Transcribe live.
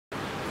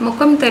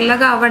ముఖం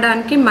తెల్లగా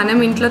అవ్వడానికి మనం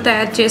ఇంట్లో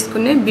తయారు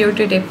చేసుకునే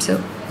బ్యూటీ టిప్స్.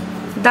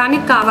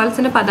 దానికి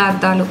కావాల్సిన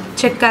పదార్థాలు: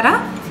 చక్కెర,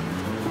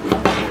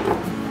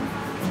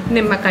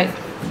 నిమ్మకాయ.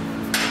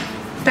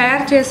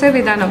 తయారు చేసే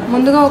విధానం: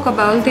 ముందుగా ఒక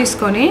బౌల్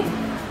తీసుకొని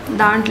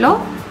దాంట్లో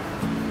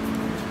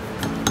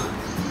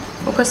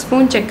ఒక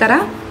స్పూన్ చక్కెర,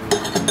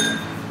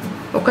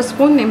 ఒక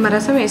స్పూన్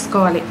నిమ్మరసం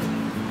వేసుకోవాలి.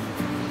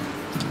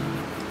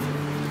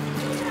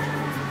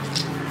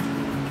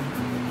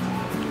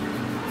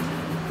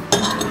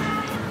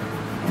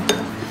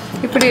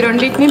 ఇప్పుడు ఈ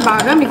రెండింటిని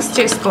బాగా మిక్స్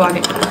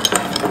చేసుకోవాలి.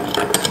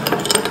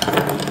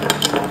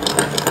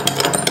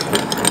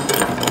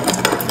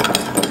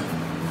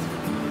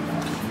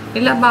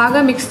 ఇలా బాగా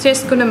మిక్స్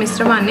చేసుకున్న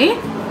మిశ్రమాన్ని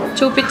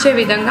చూపించే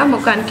విధంగా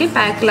ముఖానికి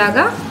ప్యాక్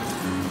లాగా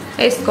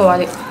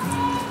వేసుకోవాలి.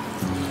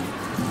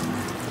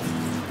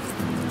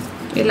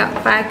 ఇలా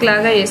ప్యాక్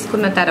లాగా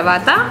వేసుకున్న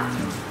తర్వాత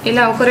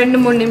ఇలా ఒక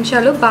 2-3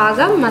 నిమిషాలు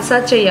బాగా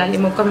మసాజ్ చేయాలి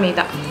ముఖం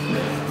మీద.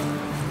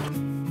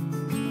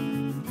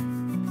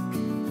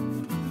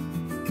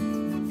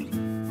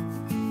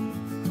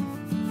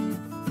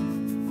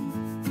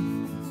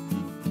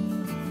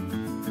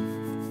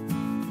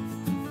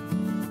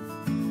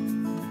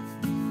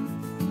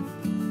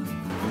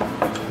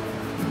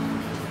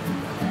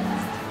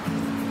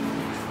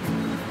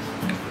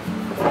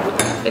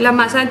 ఇలా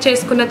మసాజ్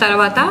చేసుకున్న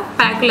తర్వాత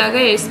ప్యాక్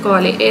లాగా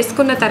వేసుకోవాలి.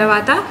 వేసుకున్న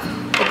తర్వాత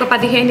ఒక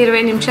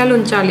 15-20 నిమిషాలు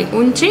ఉంచాలి.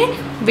 ఉంచి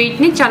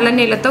వీటిని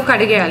చల్లనీళ్ళతో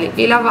కడిగేయాలి.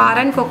 ఇలా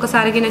వారానికి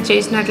ఒక్కసారి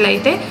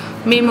చేసినట్లయితే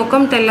మీ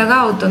ముఖం తెల్లగా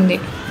అవుతుంది.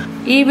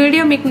 ఈ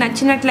వీడియో మీకు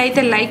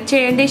నచ్చినట్లయితే లైక్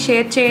చేయండి,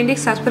 షేర్ చేయండి,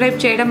 సబ్స్క్రైబ్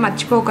చేయడం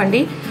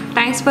మర్చిపోకండి.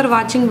 Thanks for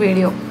watching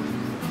video.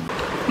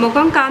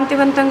 ముఖం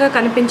కాంతివంతంగా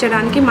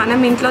కనిపించడానికి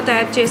మనం ఇంట్లో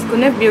తయారు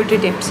చేసుకునే బ్యూటీ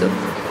టిప్స్.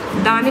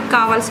 దానికి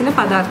కావాల్సిన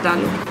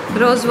పదార్థాలు: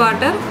 రోజ్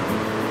వాటర్,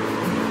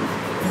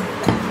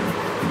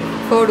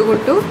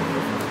 కోడిగుడ్డు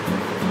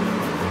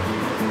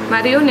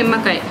మరియు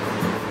నిమ్మకాయ.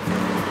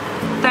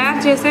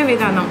 తయారు చేసే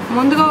విధానం: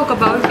 ముందుగా ఒక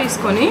బౌల్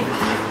తీసుకొని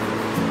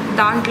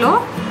దాంట్లో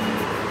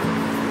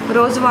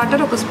రోజ్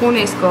వాటర్ ఒక స్పూన్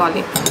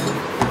వేసుకోవాలి.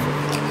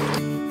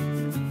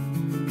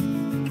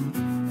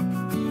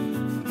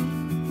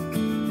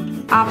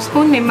 హాఫ్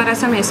స్పూన్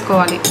నిమ్మరసం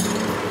వేసుకోవాలి.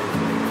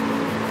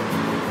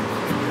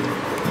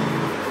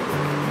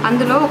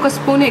 అందులో ఒక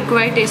స్పూన్ ఎగ్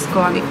వైట్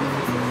వేసుకోవాలి.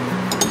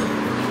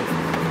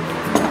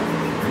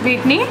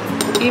 వీటిని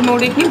ఈ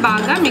మూడింటిని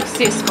బాగా మిక్స్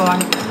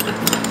చేసుకోవాలి.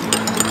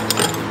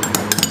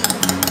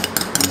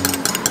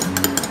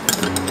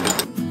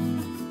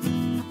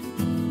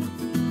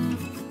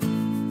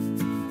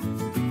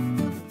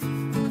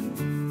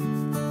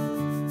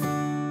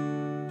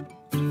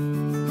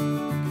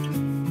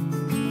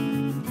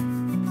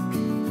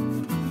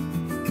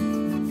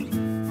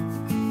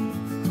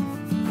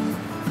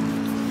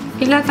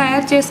 ఇలా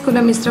తయారు చేసుకున్న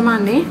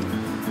మిశ్రమాన్ని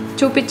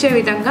చూపించే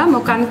విధంగా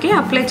ముఖానికి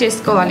అప్లై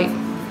చేసుకోవాలి.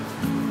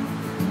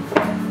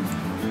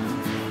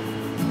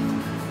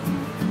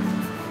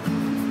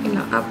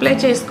 ఇలా అప్లై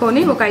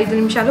చేసుకొని ఒక 5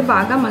 నిమిషాలు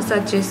బాగా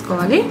మసాజ్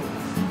చేసుకోవాలి.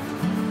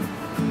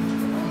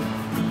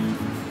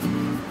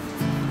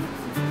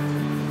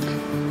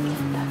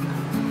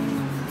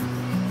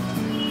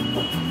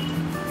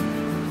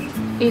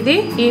 ఇది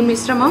ఈ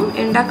మిశ్రమం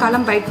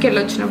ఎండాకాలం బయటికి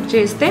వెళ్ళొచ్చినప్పుడు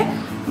చేస్తే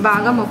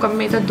బాగా ముఖం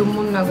మీద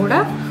దుమ్మున్నా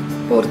కూడా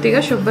పూర్తిగా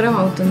శుభ్రం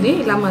అవుతుంది.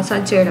 ఇలా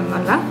మసాజ్ చేయడం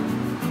వల్ల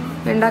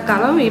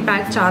ఎండాకాలం ఈ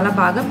ప్యాక్ చాలా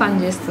బాగా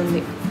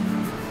పనిచేస్తుంది.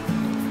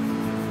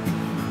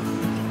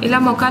 ఇలా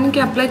ముఖానికి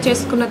అప్లై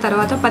చేసుకున్న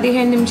తర్వాత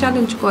 15 నిమిషాలు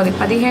ఉంచుకోవాలి.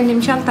 15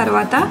 నిమిషాల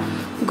తర్వాత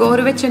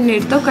గోరువెచ్చని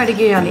నీటితో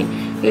కడిగేయాలి.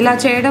 ఇలా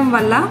చేయడం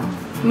వల్ల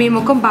మీ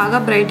ముఖం బాగా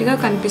బ్రైట్గా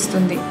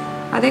కనిపిస్తుంది.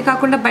 అదే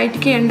కాకుండా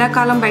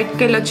ఎండాకాలం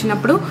బయటికి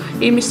వెళ్ళొచ్చినప్పుడు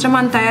ఈ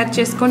మిశ్రమాన్ని తయారు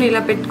చేసుకొని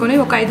ఇలా పెట్టుకొని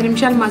ఒక 5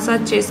 నిమిషాలు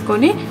మసాజ్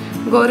చేసుకొని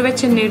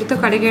గోరువెచ్చని నీటితో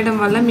కడిగేయడం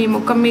వల్ల మీ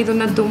ముఖం మీద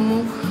ఉన్న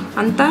దుమ్ము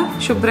అంతా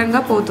శుభ్రంగా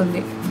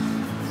పోతుంది.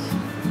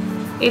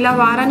 ఇలా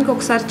వారానికి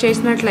ఒకసారి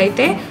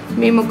చేసినట్లయితే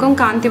మీ ముఖం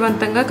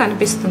కాంతివంతంగా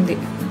కనిపిస్తుంది.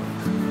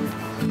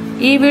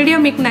 ఈ వీడియో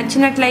మీకు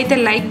నచ్చినట్లయితే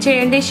లైక్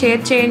చేయండి,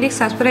 షేర్ చేయండి,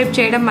 సబ్స్క్రైబ్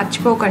చేయడం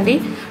మర్చిపోకండి.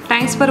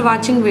 Thanks for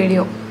watching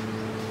video.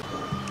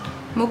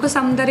 ముఖ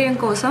సౌందర్యం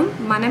కోసం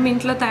మనం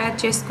ఇంట్లో తయారు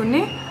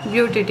చేసుకునే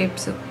బ్యూటీ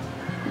టిప్స్.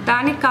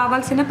 దానికి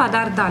కావాల్సిన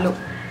పదార్థాలు: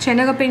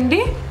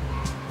 శనగపిండి,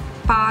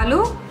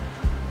 పాలు,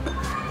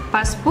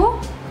 పసుపు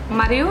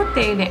మరియు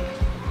తేనె.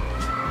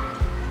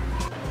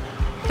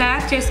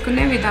 తయారు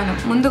చేసుకునే విధానం: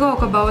 ముందుగా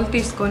ఒక బౌల్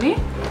తీసుకొని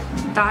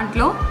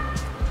దాంట్లో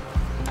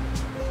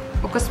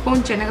ఒక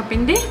స్పూన్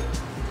శనగపిండి,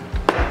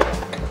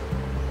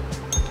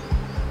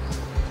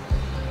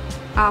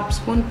 హాఫ్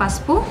స్పూన్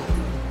పసుపు,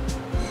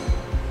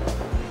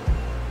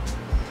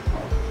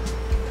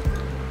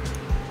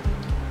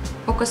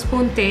 ఒక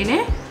స్పూన్ తేనె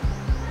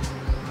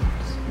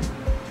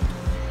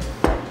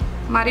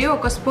మరియు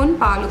ఒక స్పూన్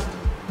పాలు.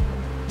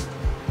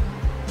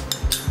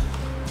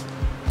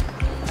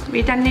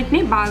 వీటన్నిటిని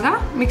బాగా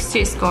మిక్స్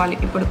చేసుకోవాలి.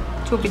 ఇప్పుడు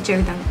చూపించే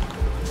విధంగా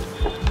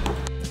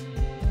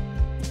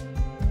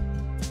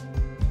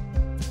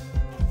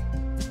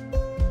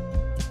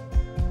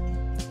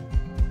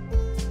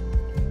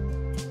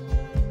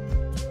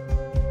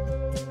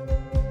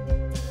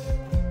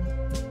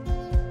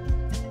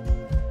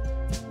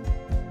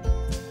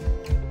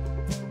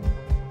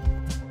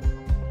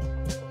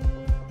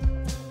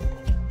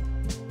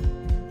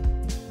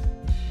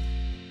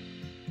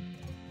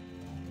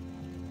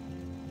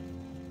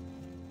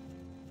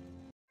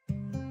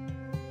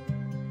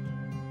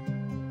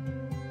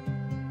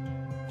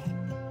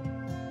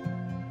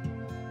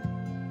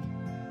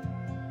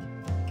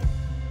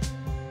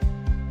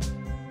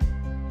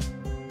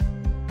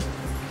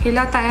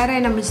ఇలా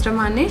తయారైన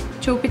మిశ్రమాన్ని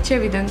చూపించే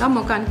విధంగా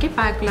ముఖానికి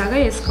ప్యాక్ లాగా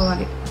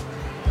వేసుకోవాలి.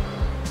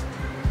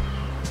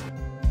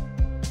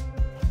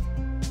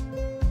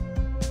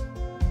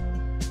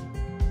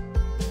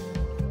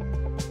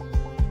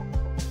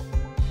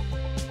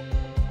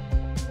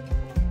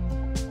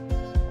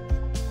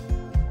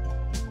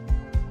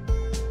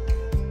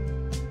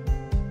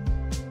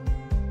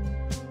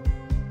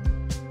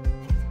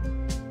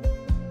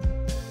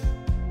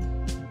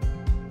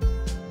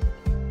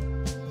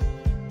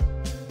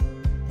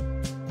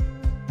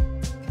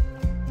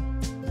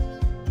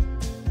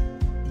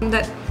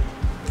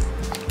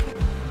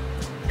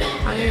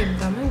 అదే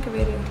ఇద్దాము ఇంకా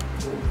వేరే.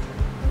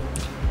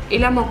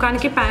 ఇలా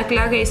ముఖానికి ప్యాక్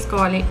లాగా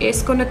వేసుకోవాలి.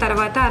 వేసుకున్న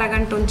తర్వాత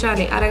అరగంట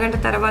ఉంచాలి. అరగంట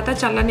తర్వాత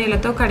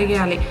చల్లనీళ్ళతో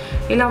కడిగేయాలి.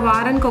 ఇలా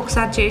వారానికి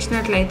ఒకసారి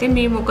చేసినట్లయితే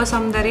మీ ముఖ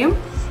సౌందర్యం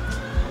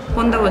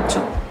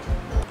పొందవచ్చు.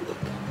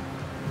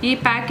 ఈ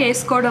ప్యాక్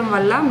వేసుకోవడం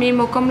వల్ల మీ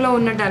ముఖంలో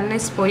ఉన్న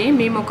డల్నెస్ పోయి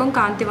మీ ముఖం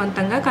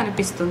కాంతివంతంగా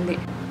కనిపిస్తుంది.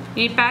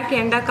 ఈ ప్యాక్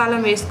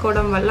ఎండాకాలం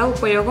వేసుకోవడం వల్ల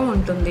ఉపయోగం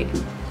ఉంటుంది.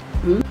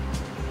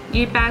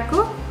 ఈ ప్యాక్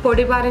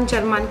పొడిబారిన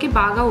చర్మానికి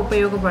బాగా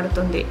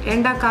ఉపయోగపడుతుంది.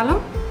 ఎండాకాలం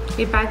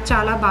ఈ ప్యాక్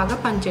చాలా బాగా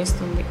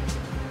పనిచేస్తుంది.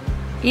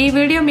 ఈ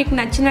వీడియో మీకు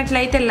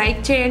నచ్చినట్లయితే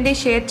లైక్ చేయండి,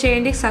 షేర్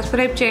చేయండి,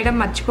 సబ్స్క్రైబ్ చేయడం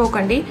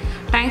మర్చిపోకండి.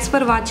 Thanks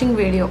for watching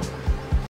video.